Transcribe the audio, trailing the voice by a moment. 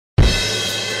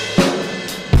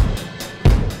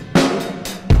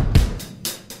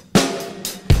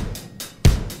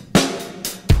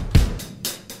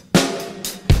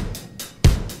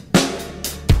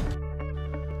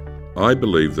I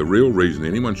believe the real reason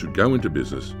anyone should go into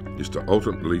business is to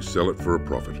ultimately sell it for a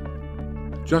profit.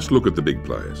 Just look at the big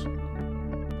players.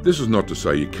 This is not to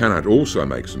say you cannot also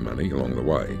make some money along the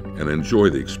way and enjoy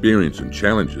the experience and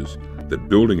challenges that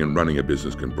building and running a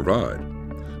business can provide,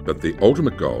 but the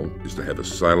ultimate goal is to have a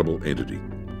saleable entity.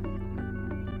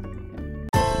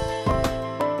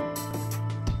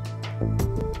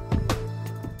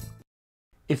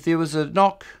 If there was a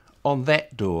knock on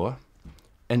that door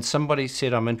and somebody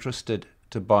said, "I'm interested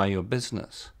to buy your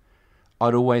business,"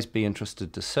 I'd always be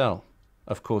interested to sell,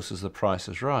 of course, as the price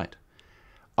is right.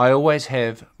 I always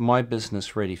have my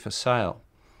business ready for sale,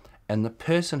 and the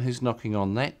person who's knocking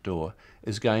on that door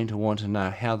is going to want to know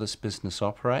how this business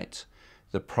operates,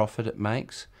 the profit it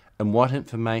makes, and what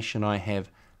information I have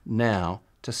now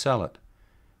to sell it.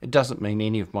 It doesn't mean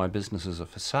any of my businesses are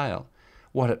for sale.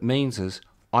 What it means is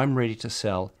I'm ready to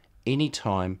sell any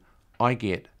time I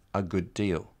get a good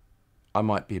deal. I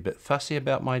might be a bit fussy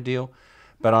about my deal,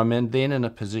 but I'm then in a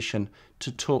position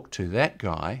to talk to that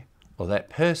guy or that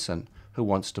person who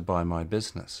wants to buy my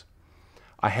business.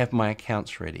 I have my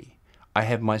accounts ready. I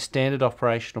have my standard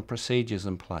operational procedures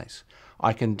in place.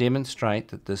 I can demonstrate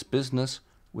that this business,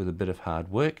 with a bit of hard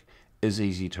work, is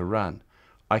easy to run.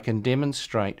 I can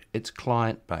demonstrate its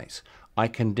client base. I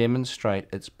can demonstrate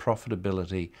its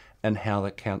profitability and how the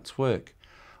accounts work.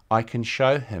 I can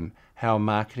show him how a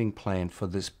marketing plan for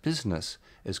this business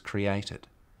is created.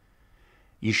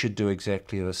 You should do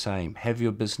exactly the same. Have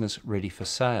your business ready for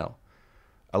sale.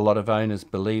 A lot of owners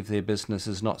believe their business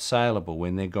is not saleable.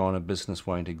 When they're gone, a business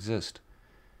won't exist.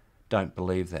 Don't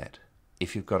believe that.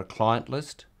 If you've got a client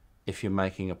list, if you're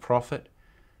making a profit,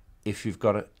 if you've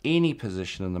got any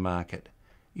position in the market,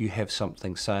 you have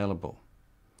something saleable.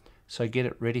 So get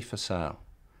it ready for sale,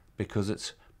 because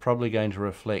it's probably going to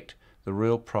reflect the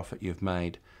real profit you've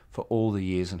made for all the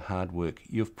years and hard work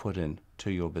you've put in to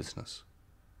your business.